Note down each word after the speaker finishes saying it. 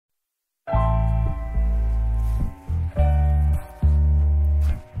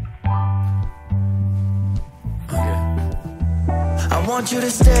want you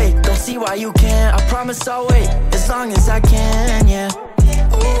to stay, don't see why you can't. I promise I'll wait as long as I can, yeah.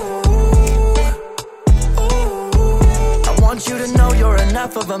 I want you to know you're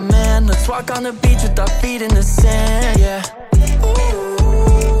enough of a man. Let's walk on the beach with our feet in the sand, yeah.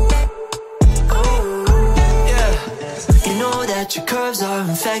 You know that your curves are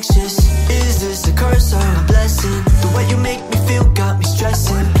infectious. Is this a curse or a blessing? The way you make me feel got me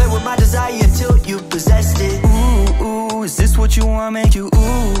stressing. Play with my desire till you possessed it. Ooh, ooh, is this what you want? Make you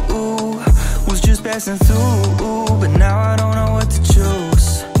ooh, ooh. Was just passing through, ooh, but now I don't know what to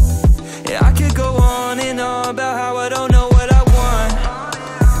choose. Yeah, I could go on and on about how I don't know what I want,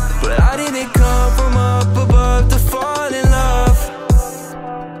 but I didn't come from up above to fall in love.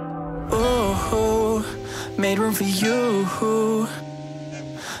 Ooh, made room for you.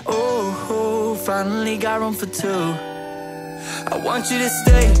 Oh, finally got room for two. I want you to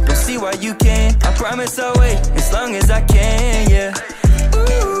stay, don't see why you can't. I promise I'll wait as long as I can, yeah.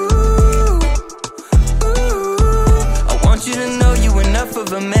 I want you to know you enough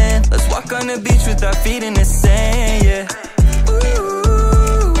of a man. Let's walk on the beach with our feet in the sand, yeah.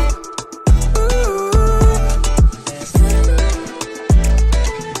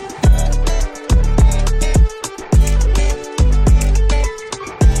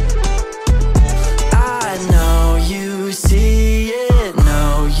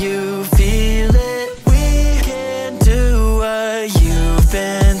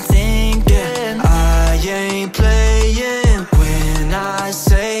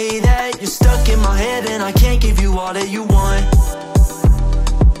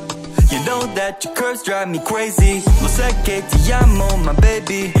 That your curves drive me crazy. Lo sé que te llamo, my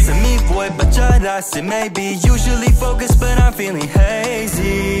baby. Se me voy bacharasse, maybe. Usually focused, but I'm feeling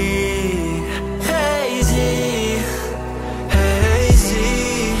hazy. Hazy,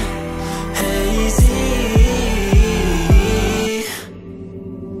 hazy, hazy.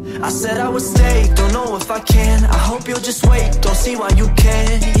 I said I would stay, don't know if I can. I hope you'll just wait, don't see why you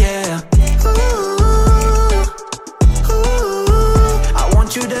can't, yeah. I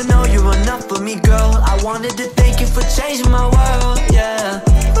want you to know you're enough for me, girl. I wanted to thank you for changing my world, yeah.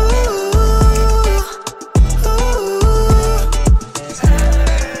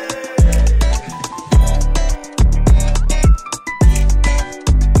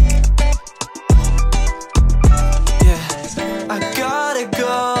 Yeah, I gotta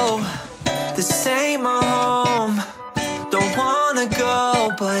go. This ain't my home. Don't wanna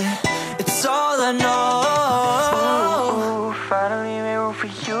go, but it's all I know. Finally made room for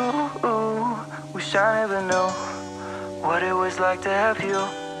you. Wish I never knew what it was like to have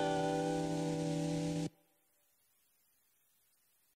you.